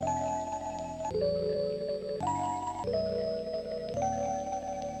God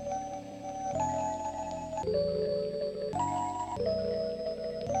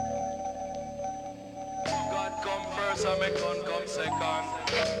come first, I make gun come second.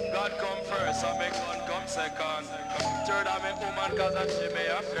 God come first, I make gun come second. Third, I make woman cause that she may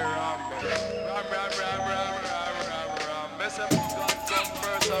have to ram. Ram, ram, ram, ram, ram, ram, ram. Me say God come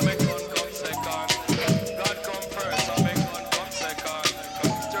first, I make gun come second. God come first, I make gun come second.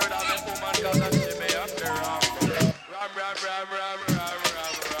 Third, I make woman cause that she may have to ram. Ram, ram, ram, ram, ram,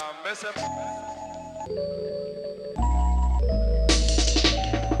 ram, ram. Me say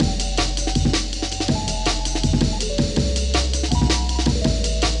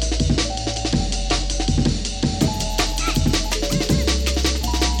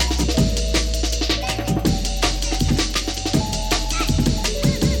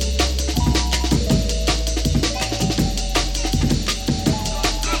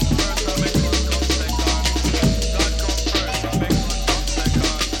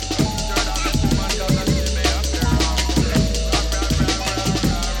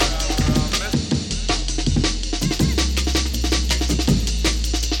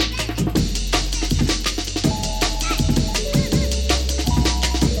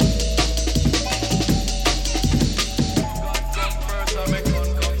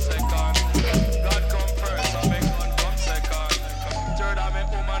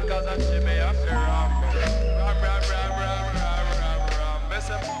cause that she may have to ram. Ram, ram, ram, ram, ram, ram, ram. Me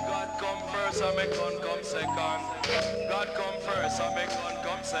say God come first, I make gun come second. God come first, I make gun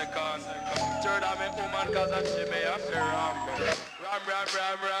come second. Third, I make woman cause that she may have to ram. Ram, ram,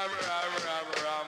 ram, ram, ram, ram, ram.